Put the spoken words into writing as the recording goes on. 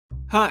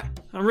Hi,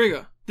 I'm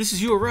Rigger. This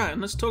is You Were Right,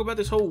 and let's talk about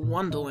this whole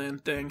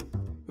Wonderland thing.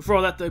 Before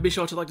all that though, be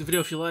sure to like the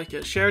video if you like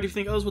it, share it if you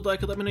think others would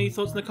like it, let me know your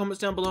thoughts in the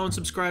comments down below, and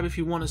subscribe if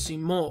you want to see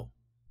more.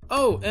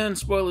 Oh, and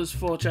spoilers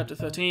for chapter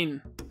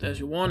 13. There's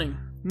your warning.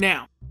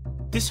 Now,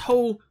 this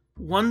whole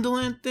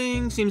Wonderland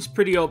thing seems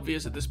pretty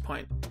obvious at this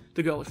point.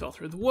 The girl who fell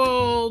through the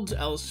world,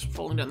 Alice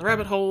falling down the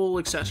rabbit hole,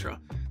 etc.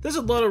 There's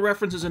a lot of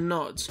references and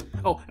nods.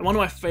 Oh, and one of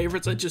my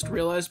favourites I just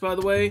realised, by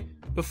the way,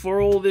 before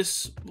all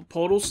this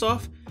portal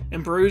stuff,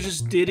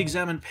 Ambrosius did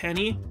examine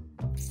Penny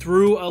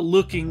through a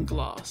looking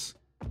glass.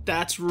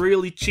 That's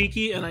really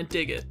cheeky and I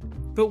dig it.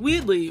 But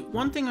weirdly,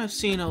 one thing I've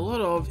seen a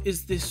lot of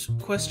is this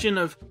question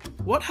of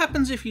what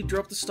happens if you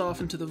drop the staff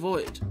into the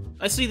void?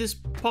 I see this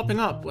popping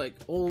up, like,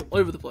 all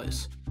over the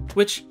place.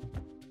 Which,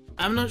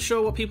 I'm not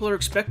sure what people are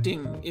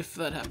expecting if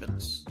that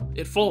happens.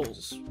 It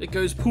falls. It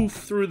goes poof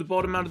through the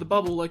bottom out of the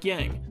bubble like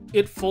Yang.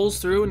 It falls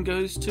through and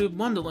goes to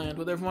Wonderland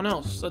with everyone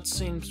else. That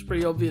seems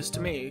pretty obvious to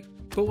me.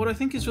 But what I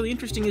think is really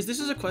interesting is this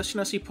is a question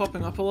I see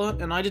popping up a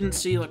lot, and I didn't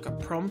see like a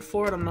prompt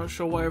for it. I'm not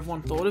sure why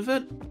everyone thought of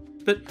it.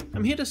 But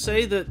I'm here to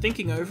say that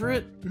thinking over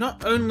it,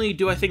 not only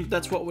do I think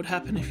that's what would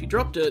happen if you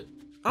dropped it,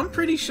 I'm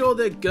pretty sure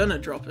they're gonna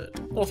drop it.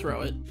 Or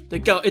throw it.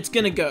 It's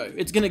gonna go.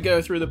 It's gonna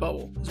go through the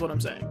bubble, is what I'm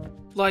saying.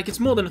 Like,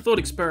 it's more than a thought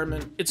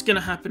experiment, it's gonna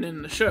happen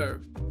in the show.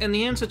 And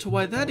the answer to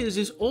why that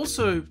is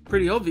also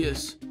pretty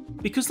obvious.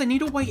 Because they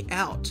need a way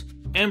out.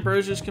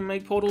 Ambrosius can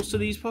make portals to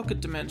these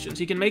pocket dimensions.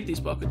 He can make these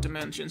pocket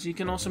dimensions. He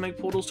can also make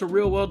portals to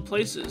real-world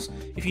places.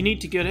 If you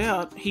need to get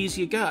out, he's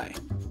your guy.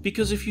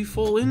 Because if you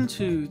fall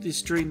into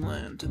this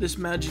dreamland, this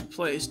magic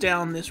place,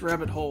 down this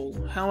rabbit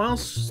hole, how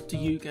else do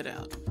you get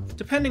out?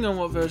 Depending on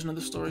what version of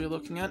the story you're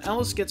looking at,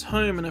 Alice gets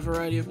home in a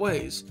variety of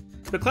ways.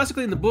 But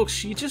classically in the books,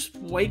 she just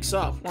wakes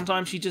up. One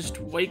time she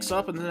just wakes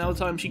up, and then another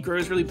time she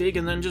grows really big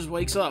and then just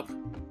wakes up.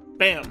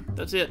 Bam,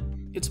 that's it.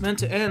 It's meant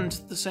to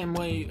end the same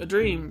way a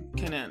dream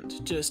can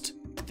end. Just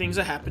things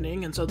are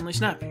happening and suddenly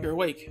snap, you're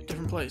awake,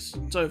 different place,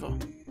 it's over.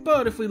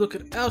 But if we look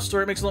at our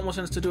story, it makes a lot more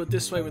sense to do it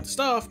this way with the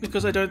staff,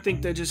 because I don't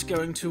think they're just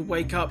going to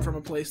wake up from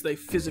a place they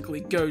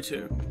physically go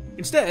to.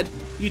 Instead,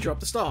 you drop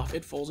the staff,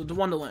 it falls into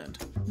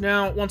Wonderland.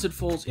 Now, once it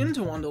falls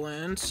into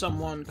Wonderland,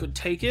 someone could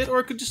take it, or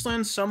it could just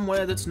land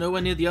somewhere that's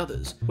nowhere near the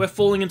others. We're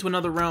falling into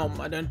another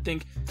realm. I don't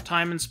think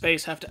time and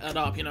space have to add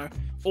up, you know.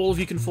 All of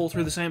you can fall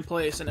through the same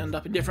place and end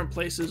up in different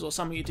places, or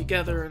some of you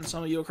together and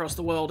some of you across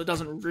the world. It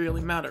doesn't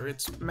really matter.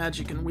 It's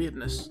magic and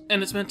weirdness.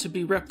 And it's meant to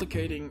be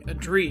replicating a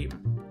dream.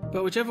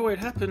 But whichever way it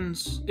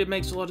happens, it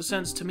makes a lot of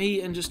sense to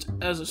me and just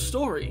as a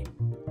story.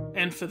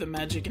 And for the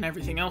magic and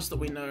everything else that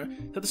we know,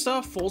 that the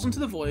staff falls into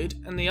the void,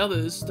 and the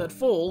others that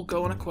fall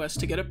go on a quest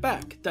to get it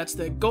back. That's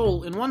their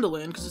goal in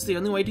Wonderland, because it's the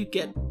only way to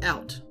get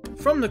out.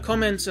 From the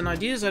comments and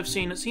ideas I've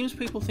seen, it seems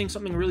people think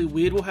something really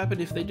weird will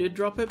happen if they did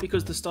drop it,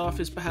 because the staff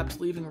is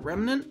perhaps leaving a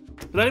remnant.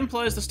 But that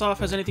implies the staff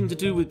has anything to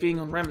do with being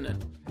on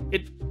Remnant.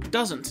 It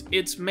doesn't.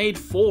 It's made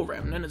for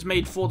Remnant, it's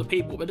made for the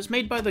people, but it's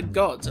made by the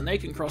gods, and they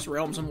can cross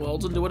realms and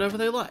worlds and do whatever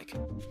they like.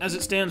 As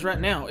it stands right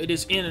now, it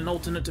is in an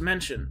alternate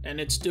dimension, and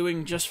it's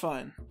doing just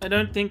fine. I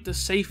don't think the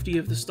safety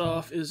of the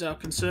staff is our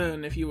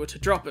concern if you were to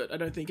drop it. I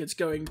don't think it's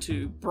going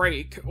to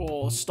break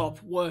or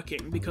stop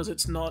working because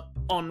it's not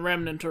on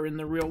Remnant or in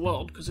the real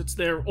world, because it's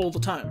there all the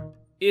time.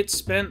 It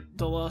spent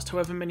the last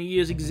however many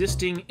years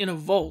existing in a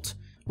vault,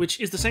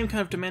 which is the same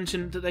kind of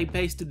dimension that they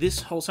based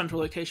this whole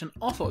central location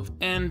off of.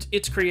 And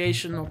its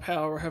creation or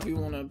power, however you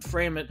want to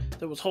frame it,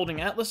 that was holding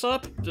Atlas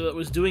up, that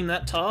was doing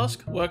that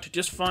task, worked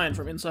just fine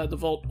from inside the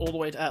vault all the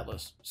way to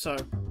Atlas. So,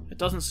 it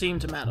doesn't seem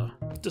to matter.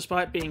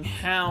 Despite being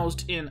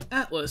housed in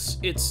Atlas,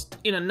 it's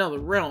in another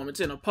realm,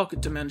 it's in a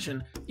pocket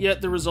dimension, yet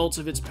the results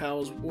of its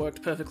powers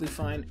worked perfectly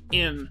fine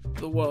in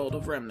the world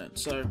of Remnant,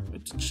 so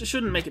it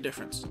shouldn't make a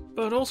difference.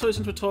 But also,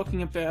 since we're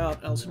talking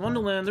about Alice in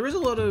Wonderland, there is a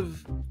lot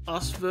of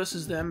us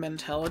versus them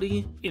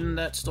mentality in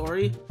that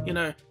story. You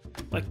know,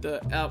 like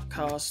the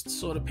outcast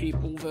sort of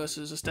people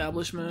versus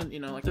establishment, you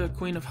know, like the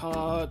Queen of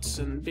Hearts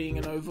and being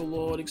an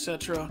overlord,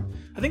 etc.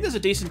 I think there's a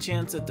decent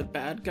chance that the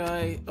bad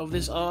guy of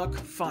this arc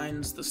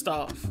finds the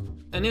staff.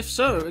 And if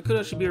so, it could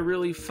actually be a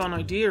really fun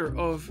idea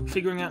of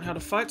figuring out how to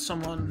fight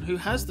someone who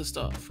has the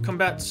staff,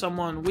 combat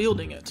someone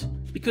wielding it.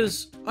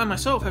 Because I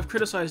myself have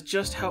criticized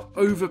just how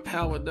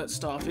overpowered that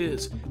staff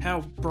is,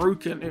 how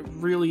broken it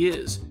really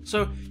is.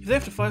 So if they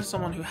have to fight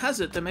someone who has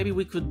it, then maybe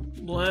we could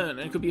learn, and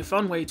it could be a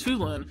fun way to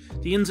learn,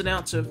 the ins and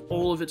outs of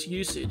all of its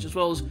usage, as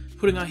well as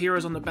putting our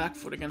heroes on the back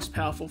foot against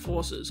powerful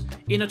forces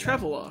in a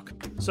travel arc.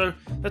 So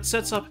that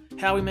sets up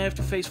how we may have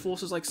to face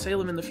forces like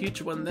Salem in the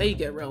future when they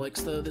get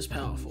relics that are this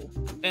powerful.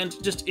 And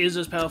just is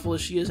as powerful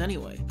as she is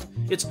anyway.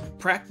 It's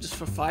practice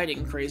for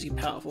fighting crazy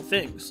powerful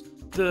things.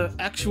 The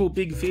actual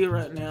big fear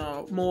right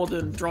now, more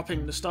than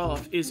dropping the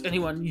staff, is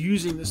anyone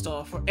using the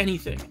staff for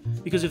anything.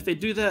 Because if they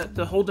do that,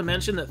 the whole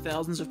dimension that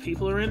thousands of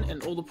people are in,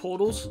 and all the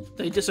portals,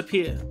 they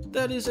disappear.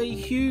 That is a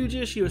huge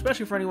issue,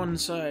 especially for anyone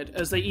inside,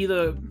 as they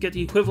either get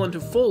the equivalent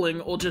of falling,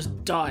 or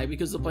just die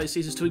because the place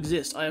ceases to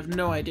exist. I have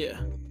no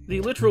idea. The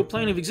literal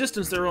plane of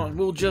existence they're on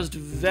will just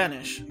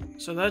vanish.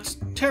 So that's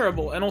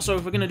terrible, and also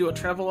if we're going to do a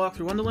travel arc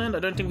through Wonderland, I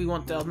don't think we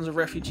want thousands of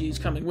refugees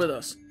coming with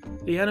us.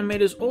 The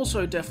animators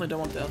also definitely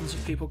don't want thousands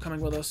of people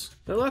coming with us.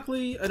 But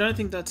luckily, I don't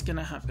think that's going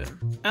to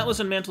happen.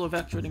 Atlas and Mantle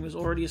evacuating was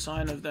already a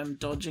sign of them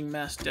dodging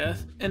mass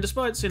death, and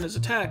despite Cinder's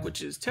attack,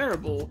 which is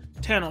terrible,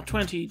 10 or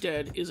 20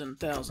 dead isn't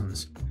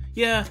thousands.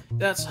 Yeah,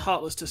 that's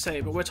heartless to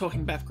say, but we're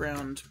talking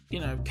background,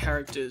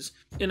 characters,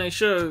 in a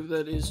show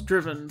that is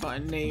driven by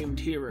named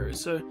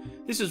heroes, so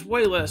this is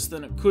way less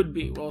than it could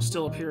be while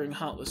still appearing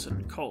heartless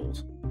and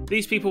cold.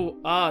 These people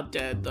are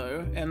dead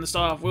though, and the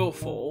staff will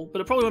fall, but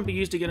it probably won't be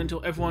used again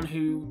until everyone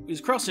who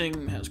is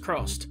crossing has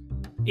crossed.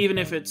 Even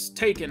if it's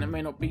taken, it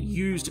may not be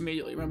used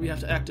immediately. Remember, you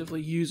have to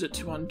actively use it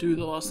to undo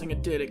the last thing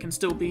it did. It can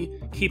still be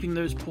keeping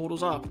those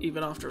portals up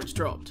even after it's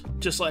dropped,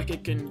 just like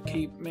it can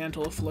keep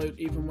Mantle afloat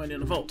even when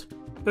in a vault.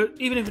 But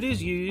even if it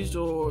is used,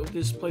 or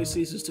this place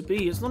ceases to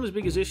be, it's not as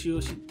big an issue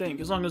as you'd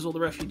think, as long as all the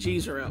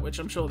refugees are out, which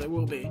I'm sure they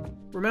will be.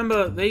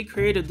 Remember, they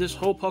created this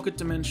whole pocket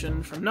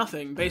dimension from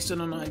nothing, based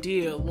on an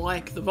idea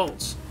like the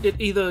vaults. It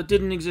either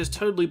didn't exist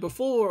totally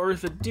before, or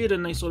if it did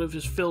and they sort of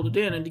just filled it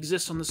in, it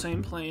exists on the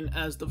same plane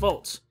as the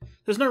vaults.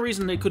 There's no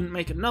reason they couldn't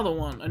make another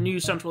one, a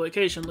new central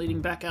location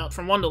leading back out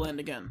from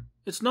Wonderland again.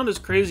 It's not as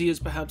crazy as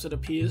perhaps it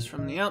appears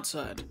from the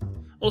outside.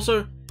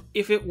 Also,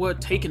 if it were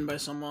taken by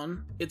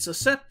someone, it's a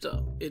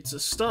scepter, it's a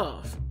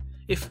staff.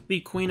 If the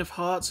Queen of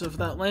Hearts of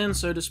that land,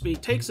 so to speak,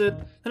 takes it,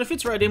 then it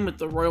fits right in with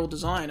the royal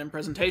design and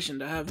presentation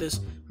to have this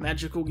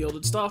magical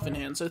gilded staff in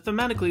hand, so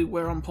thematically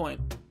we're on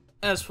point.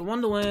 As for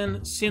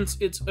Wonderland, since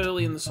it's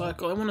early in the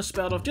cycle, I want to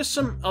spout off just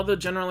some other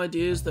general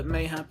ideas that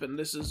may happen.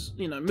 This is,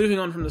 moving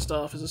on from the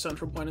staff is a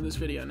central point of this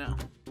video now.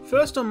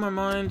 First on my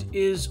mind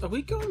is, are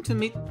we going to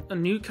meet a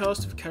new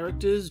cast of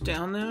characters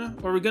down there?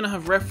 Or are we going to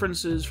have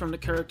references from the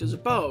characters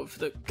above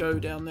that go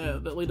down there,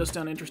 that lead us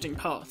down interesting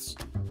paths?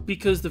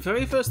 Because the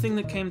very first thing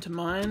that came to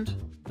mind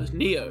was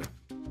Neo.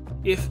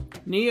 If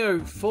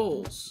Neo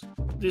falls,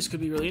 this could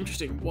be really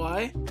interesting.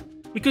 Why?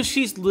 Because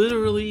she's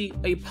literally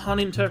a pun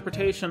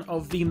interpretation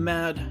of the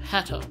Mad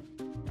Hatter.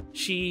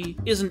 She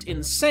isn't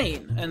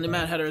insane, and the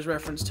Mad Hatter is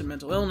referenced to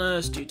mental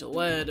illness due to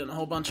lead and a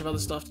whole bunch of other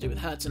stuff to do with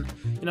hats, and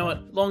you know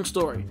what, long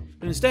story.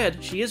 But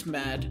instead, she is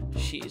mad,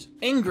 she's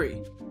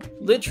angry,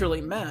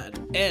 literally mad,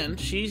 and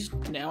she's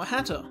now a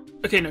hatter.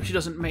 Okay, no, she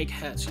doesn't make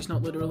hats, she's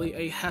not literally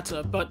a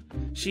hatter, but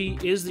she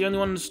is the only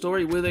one in the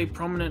story with a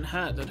prominent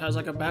hat that has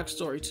like a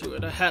backstory to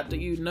it, a hat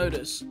that you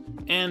notice.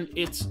 And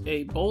it's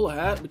a bowler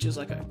hat, which is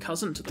like a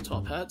cousin to the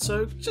top hat,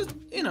 so just,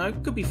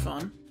 could be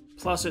fun.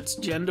 Plus it's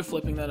gender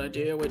flipping that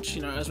idea, which,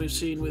 as we've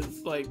seen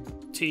with, like,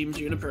 Team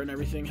Juniper and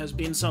everything, has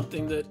been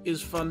something that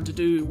is fun to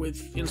do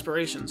with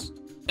inspirations.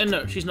 And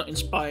no, she's not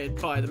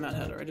inspired by the Mad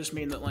Hatter, I just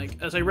mean that, like,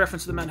 as a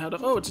reference to the Mad Hatter,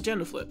 oh, it's a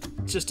gender flip.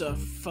 It's just a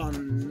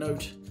fun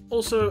note.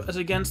 Also, as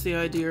against the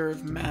idea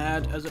of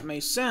mad as it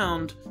may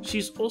sound,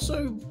 she's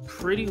also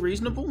pretty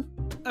reasonable.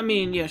 I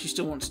mean, yeah, she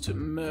still wants to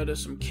murder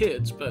some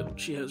kids, but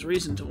she has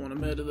reason to want to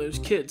murder those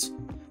kids.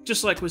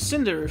 Just like with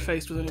Cinder, if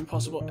faced with an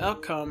impossible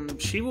outcome,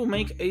 she will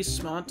make a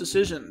smart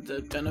decision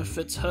that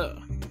benefits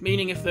her.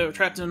 Meaning if they're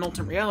trapped in an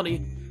alternate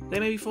reality, they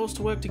may be forced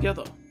to work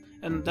together.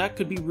 And that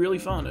could be really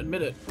fun,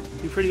 admit it.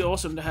 It'd be pretty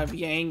awesome to have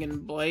Yang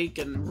and Blake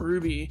and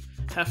RWBY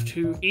have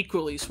to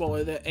equally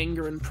swallow their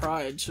anger and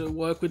pride to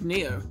work with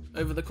Neo.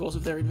 Over the course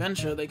of their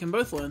adventure, they can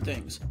both learn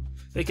things.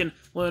 They can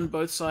learn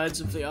both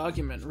sides of the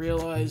argument,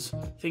 realize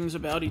things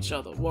about each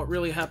other, what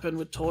really happened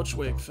with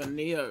Torchwick for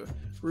Neo.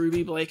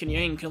 RWBY, Blake, and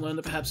Yang can learn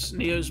that perhaps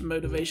Neo's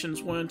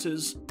motivations weren't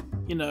as,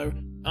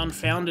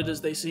 unfounded as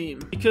they seem.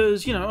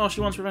 Because, she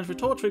wants revenge for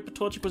Torchwick, but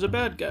Torchwick was a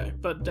bad guy.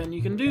 But then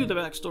you can do the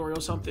backstory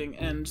or something,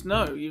 and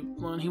no, you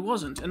learn he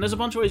wasn't. And there's a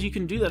bunch of ways you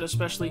can do that,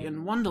 especially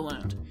in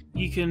Wonderland.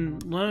 You can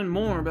learn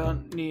more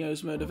about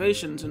Neo's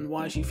motivations and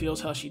why she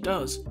feels how she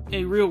does.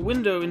 A real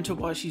window into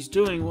why she's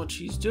doing what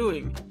she's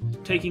doing,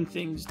 taking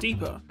things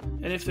deeper.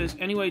 And if there's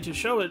any way to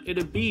show it,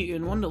 it'd be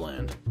in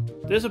Wonderland.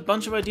 There's a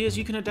bunch of ideas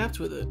you can adapt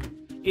with it.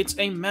 It's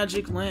a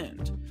magic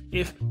land.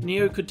 If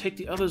Neo could take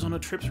the others on a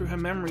trip through her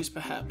memories,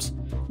 perhaps.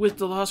 With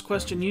the last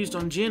question used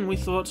on Jin, we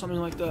thought something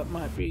like that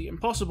might be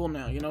impossible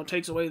now. It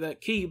takes away that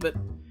key, but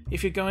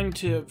if you're going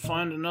to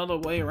find another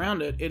way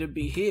around it, it'd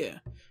be here.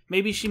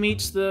 Maybe she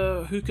meets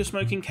the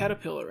hookah-smoking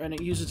caterpillar, and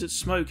it uses its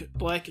smoke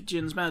like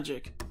Jin's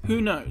magic. Who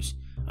knows?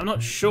 I'm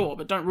not sure,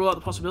 but don't rule out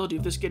the possibility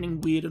of this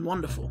getting weird and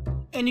wonderful.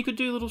 And you could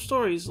do little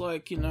stories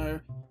like,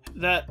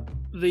 that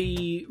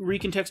the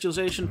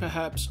recontextualization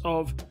perhaps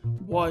of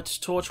what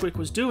Torchwick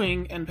was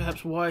doing, and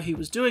perhaps why he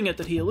was doing it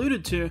that he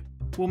alluded to,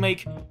 will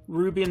make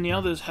RWBY and the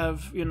others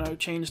have,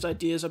 changed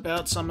ideas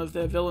about some of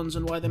their villains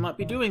and why they might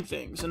be doing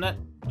things, and that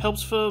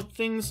helps for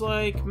things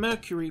like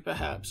Mercury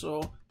perhaps,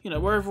 or,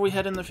 wherever we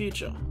head in the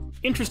future.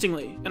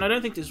 Interestingly, and I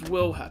don't think this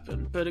will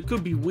happen, but it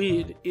could be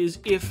weird, is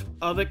if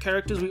other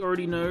characters we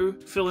already know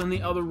fill in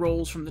the other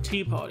roles from the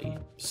Tea Party.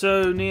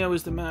 So Neo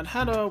is the Mad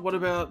Hatter, what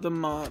about the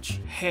March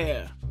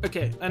Hare?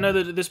 Okay, I know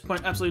that at this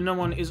point absolutely no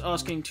one is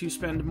asking to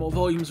spend more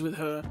volumes with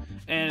her,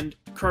 and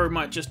Crow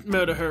might just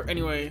murder her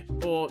anyway,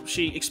 or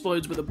she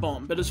explodes with a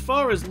bomb, but as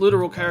far as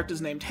literal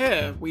characters named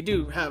Hare, we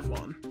do have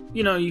one.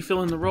 you know, you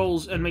fill in the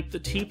roles and make the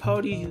Tea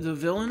Party the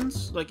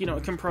villains, like, you know,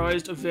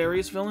 comprised of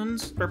various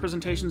villains,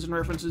 representations and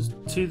references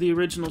to the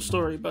original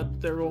story, but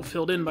they're all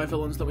filled in by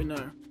villains that we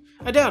know.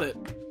 I doubt it.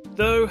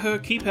 Though her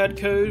keypad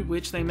code,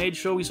 which they made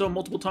sure we saw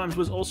multiple times,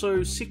 was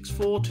also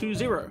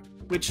 6420,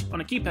 which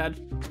on a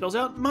keypad spells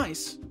out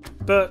mice.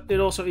 But it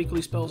also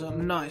equally spells out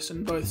nice,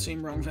 and both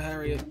seem wrong for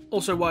Harriet.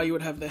 Also why you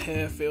would have the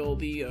hair fill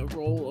the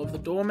role of the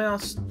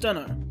Dormouse,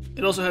 dunno.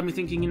 It also had me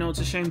thinking, you know, it's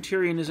a shame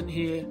Tyrion isn't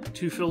here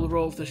to fill the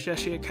role of the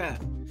Cheshire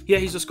Cat. Yeah,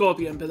 he's a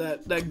scorpion,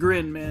 but that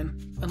grin, man.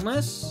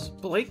 Unless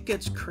Blake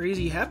gets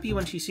crazy happy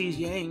when she sees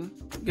Yang,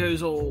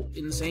 goes all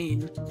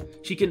insane.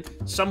 She can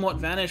somewhat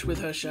vanish with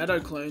her shadow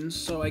clones,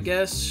 so I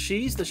guess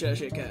she's the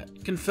Cheshire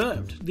Cat.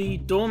 Confirmed. The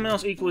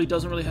Dormouse equally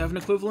doesn't really have an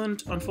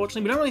equivalent.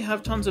 Unfortunately, we don't really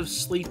have tons of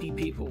sleepy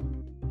people.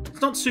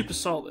 It's not super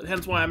solid,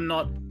 hence why I'm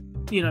not,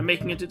 you know,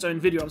 making it its own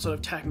video. I'm sort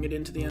of tacking it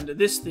into the end of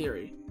this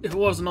theory. If it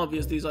wasn't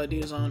obvious, these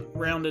ideas aren't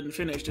rounded and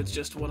finished, it's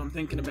just what I'm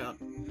thinking about.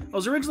 I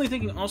was originally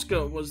thinking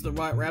Oscar was the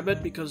White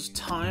Rabbit because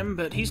time,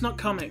 but he's not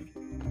coming.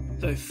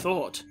 Though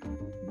thought.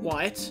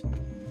 White.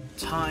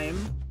 Time.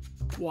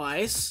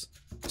 Weiss.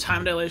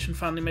 Time dilation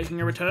finally making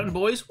a return,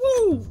 boys.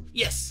 Woo!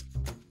 Yes!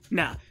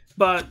 Nah.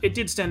 But it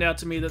did stand out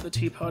to me that the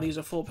Tea Party is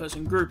a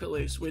 4-person group at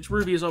least, which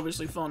RWBY is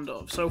obviously fond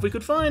of. So if we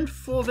could find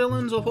 4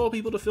 villains or 4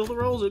 people to fill the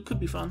roles, it could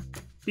be fun.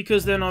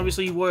 Because then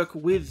obviously you work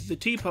with the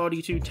Tea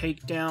Party to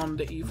take down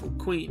the evil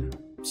queen.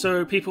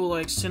 So people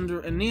like Cinder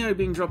and Neo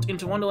being dropped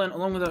into Wonderland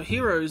along with our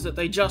heroes that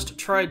they just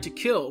tried to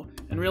kill,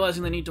 and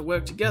realizing they need to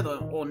work together,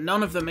 or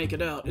none of them make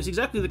it out, is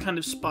exactly the kind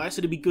of spice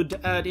that'd be good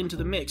to add into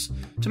the mix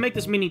to make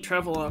this mini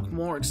travel arc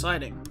more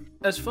exciting.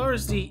 As far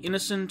as the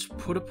innocent,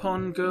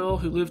 put-upon girl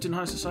who lived in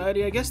high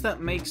society, I guess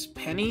that makes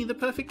Penny the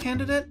perfect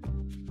candidate?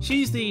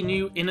 She's the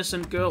new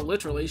innocent girl,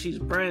 literally. She's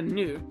brand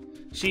new.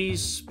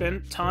 She's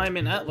spent time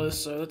in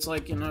Atlas, so it's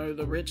like, you know,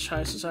 the rich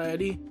high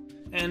society.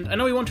 And I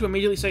know we want to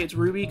immediately say it's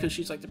RWBY because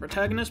she's like the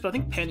protagonist, but I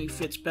think Penny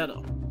fits better.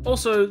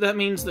 Also, that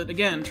means that,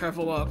 again,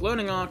 travel arc,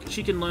 learning arc,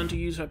 she can learn to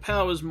use her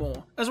powers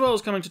more, as well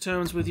as coming to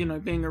terms with, you know,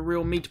 being a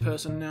real meat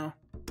person now.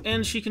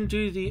 And she can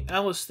do the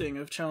Alice thing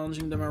of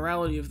challenging the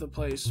morality of the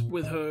place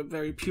with her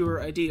very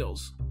pure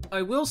ideals.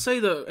 I will say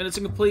though, and it's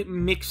a complete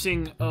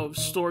mixing of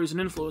stories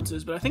and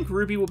influences, but I think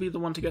RWBY will be the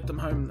one to get them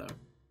home though.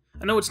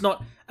 I know it's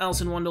not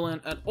Alice in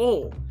Wonderland at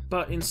all,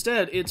 but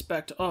instead it's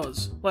back to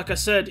Oz. Like I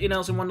said, in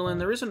Alice in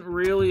Wonderland there isn't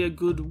really a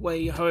good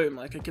way home,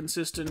 like a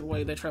consistent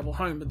way they travel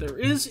home, but there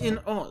is in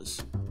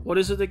Oz. What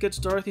is it that gets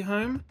Dorothy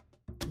home?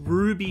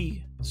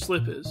 RWBY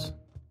slippers.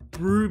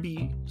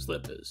 RWBY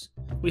slippers.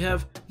 We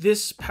have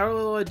this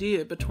parallel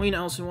idea between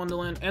Alice in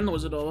Wonderland and the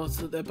Wizard of Oz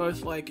that they're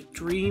both like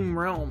dream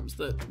realms,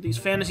 that these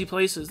fantasy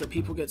places that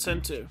people get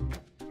sent to,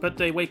 but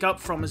they wake up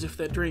from as if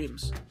they're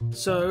dreams.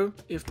 So,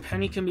 if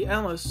Penny can be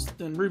Alice,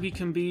 then RWBY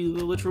can be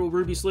the literal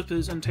RWBY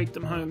slippers and take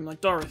them home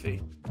like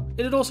Dorothy.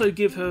 It'd also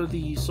give her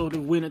the sort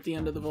of win at the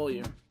end of the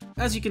volume.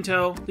 As you can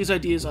tell, these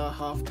ideas are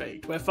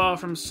half-baked. We're far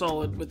from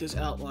solid with this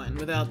outline.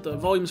 Without the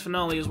volume's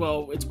finale as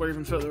well, we're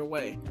even further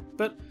away.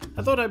 But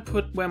I thought I'd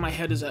put where my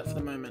head is at for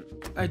the moment.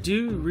 I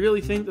do really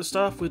think the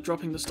stuff with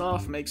dropping the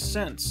staff makes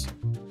sense.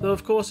 Though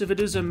of course if it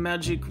is a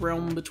magic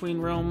realm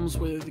between realms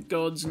with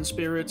gods and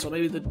spirits, or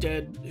maybe the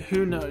dead,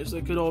 who knows,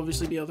 there could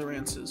obviously be other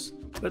answers.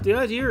 But the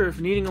idea of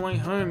needing a way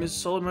home is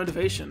solid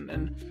motivation,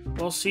 and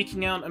while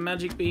seeking out a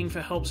magic being for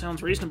help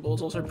sounds reasonable,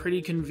 it's also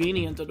pretty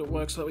convenient that it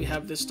works so that we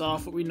have this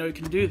staff that we know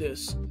can do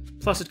this.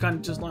 Plus it kind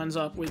of just lines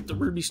up with the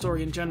RWBY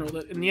story in general,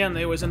 that in the end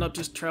they always end up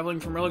just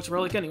traveling from relic to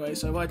relic anyway,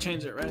 so why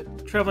change it,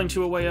 right? Traveling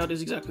to a way out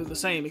is exactly the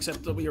same,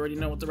 except that we already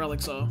know what the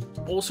relics are.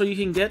 Also you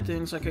can get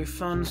things like a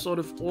fun sort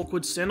of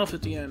awkward standoff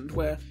at the end,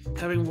 where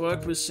having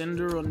worked with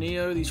Cinder or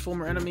Neo, these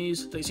former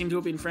enemies, they seem to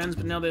have been friends,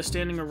 but now they're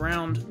standing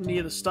around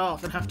near the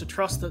staff and have to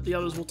trust that the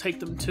others will take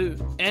them too.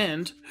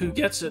 And who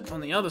gets it on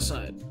the other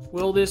side?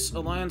 Will this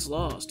alliance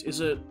last? Is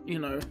it, you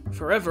know,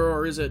 forever,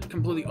 or is it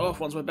completely off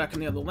once we're back in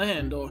the other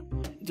land? Or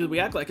do we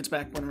act like it's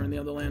back when we're in the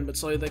other land, but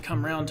slowly they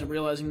come around to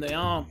realizing they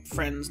are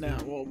friends now,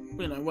 or,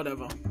 you know,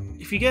 whatever.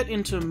 If you get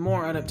into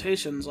more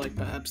adaptations, like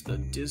perhaps the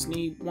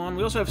Disney one,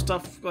 we also have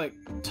stuff like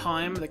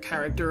Time, the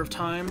character of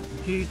Time,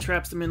 who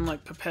traps them in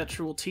like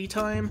perpetual tea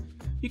time.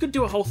 You could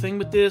do a whole thing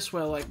with this,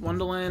 where like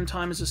Wonderland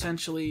time is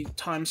essentially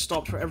time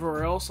stopped for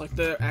everywhere else, like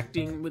they're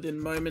acting within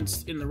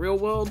moments in the real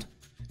world.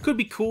 Could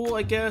be cool,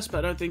 I guess, but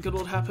I don't think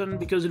it'll happen,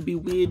 because it'd be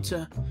weird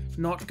to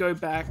not go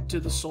back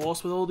to the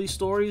source with all these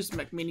stories,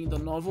 like meaning the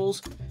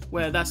novels,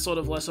 where that's sort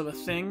of less of a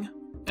thing.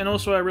 And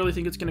also I really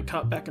think it's going to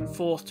cut back and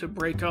forth to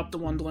break up the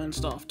Wonderland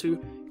stuff,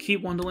 to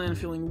keep Wonderland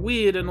feeling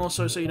weird, and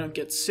also so you don't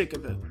get sick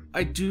of it.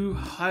 I do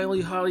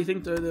highly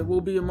think though there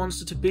will be a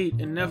monster to beat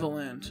in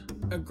Neverland.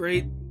 A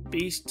great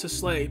beast to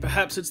slay.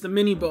 Perhaps it's the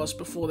mini-boss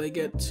before they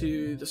get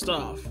to the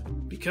staff,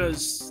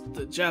 because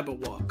the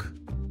Jabberwock.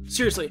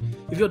 Seriously,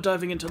 if you're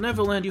diving into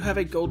Neverland, you have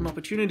a golden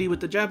opportunity with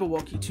the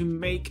Jabberwocky to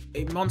make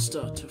a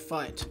monster to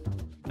fight.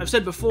 I've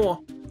said before,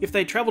 if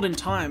they travelled in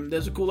time,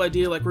 there's a cool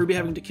idea like RWBY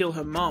having to kill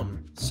her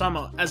mum,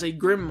 Summer, as a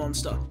grim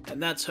monster,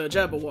 and that's her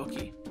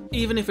Jabberwocky.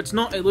 Even if it's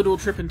not a literal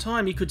trip in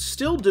time, you could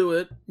still do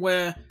it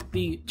where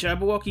the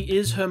Jabberwocky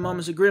is her mum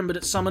as a Grimm, but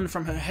it's summoned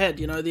from her head,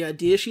 you know, the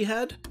idea she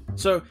had.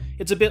 So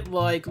it's a bit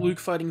like Luke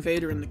fighting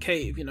Vader in the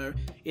cave, you know,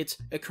 it's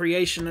a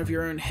creation of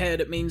your own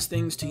head, it means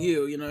things to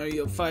you, you know,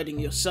 you're fighting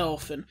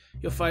yourself, and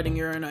you're fighting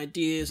your own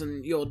ideas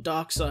and your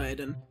dark side,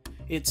 and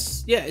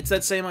it's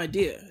that same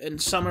idea,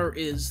 and Summer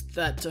is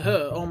that to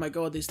her. Oh my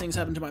god, these things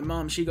happened to my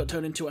mom, she got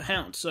turned into a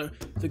hound. So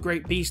the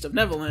great beast of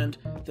Neverland,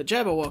 the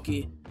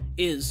Jabberwocky,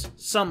 is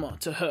Summer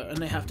to her, and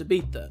they have to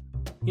beat that.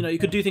 You know, you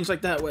could do things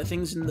like that, where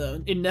things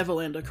in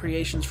Neverland are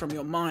creations from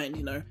your mind,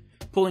 you know,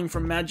 pulling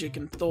from magic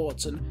and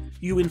thoughts, and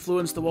you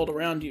influence the world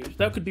around you.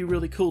 That could be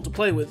really cool to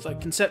play with, like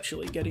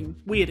conceptually, getting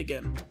weird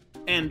again.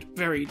 And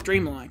very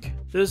dreamlike.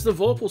 There's the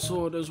Vorpal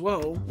Sword as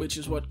well, which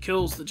is what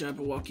kills the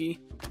Jabberwocky.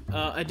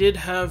 I did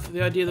have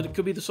the idea that it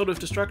could be the Sword of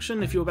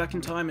Destruction. If you were back in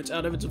time, it's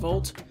out of its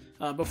vault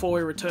before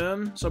we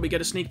return, so we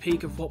get a sneak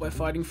peek of what we're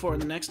fighting for in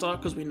the next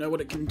arc, because we know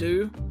what it can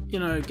do. You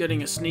know,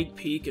 getting a sneak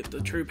peek at the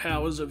true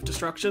powers of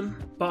destruction.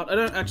 But I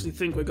don't actually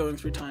think we're going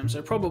through time,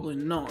 so probably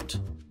not.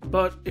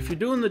 But if you're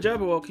doing the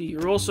Jabberwocky,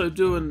 you're also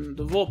doing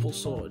the Vorpal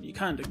Sword. You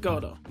kinda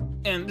gotta.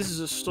 And this is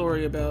a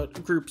story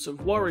about groups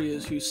of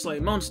warriors who slay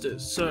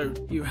monsters, so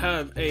you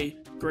have a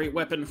great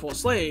weapon for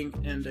slaying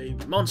and a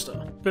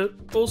monster. But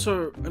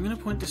also, I'm going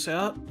to point this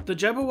out, the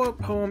Jabberwock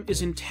poem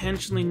is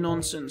intentionally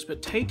nonsense,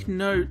 but take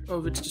note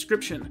of its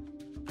description.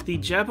 The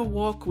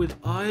Jabberwock with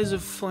eyes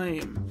of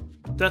flame.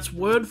 That's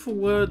word for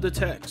word the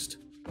text.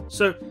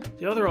 So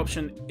the other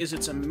option is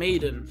it's a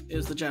maiden,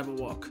 is the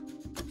Jabberwock.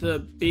 The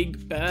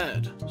big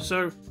bad.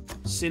 So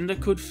Cinder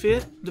could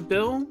fit the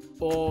bill,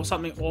 or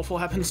something awful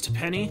happens to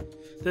Penny.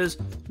 There's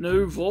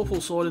no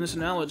Vorpal Sword in this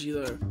analogy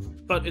though.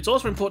 But it's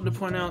also important to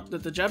point out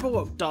that the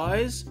Jabberwock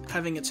dies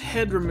having its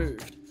head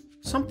removed.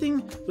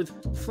 Something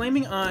with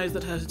flaming eyes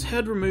that has its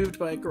head removed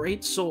by a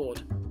great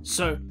sword.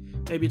 So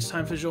maybe it's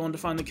time for Jean to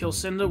finally kill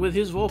Cinder with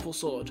his Vorpal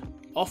Sword.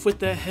 Off with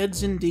their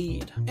heads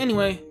indeed.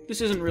 Anyway,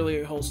 this isn't really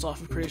a whole Staff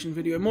of Creation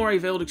video, more a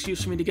veiled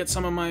excuse for me to get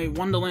some of my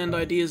Wonderland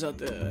ideas out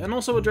there, and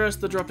also address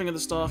the dropping of the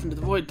staff into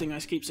the void thing I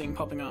keep seeing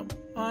popping up.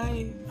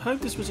 I hope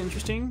this was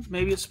interesting,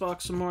 maybe it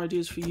sparked some more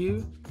ideas for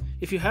you.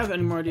 If you have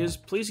any more ideas,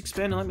 please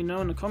expand and let me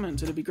know in the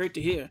comments, it'd be great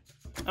to hear.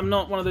 I'm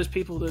not one of those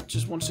people that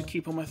just wants to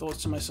keep all my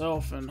thoughts to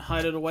myself and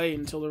hide it away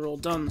until they're all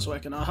done so I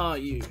can aha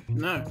you.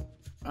 No.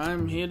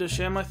 I'm here to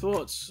share my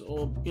thoughts,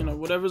 or, you know,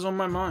 whatever's on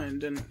my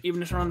mind, and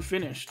even if they're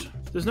unfinished.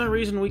 There's no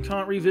reason we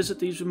can't revisit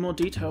these with more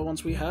detail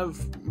once we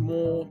have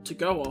more to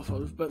go off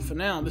of, but for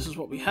now, this is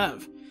what we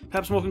have.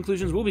 Perhaps more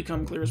conclusions will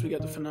become clear as we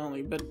get the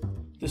finale, but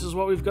this is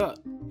what we've got.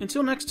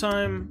 Until next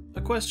time,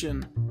 a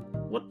question.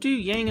 What do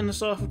Yang and the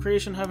Staff of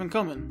Creation have in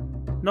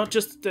common? Not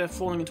just that they're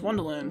falling into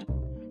Wonderland,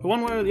 but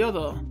one way or the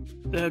other,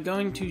 they're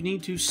going to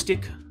need to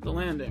stick the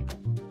landing.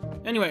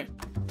 Anyway,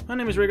 my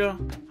name is Rigger,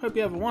 hope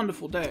you have a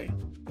wonderful day.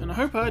 And I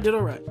hope I did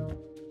alright.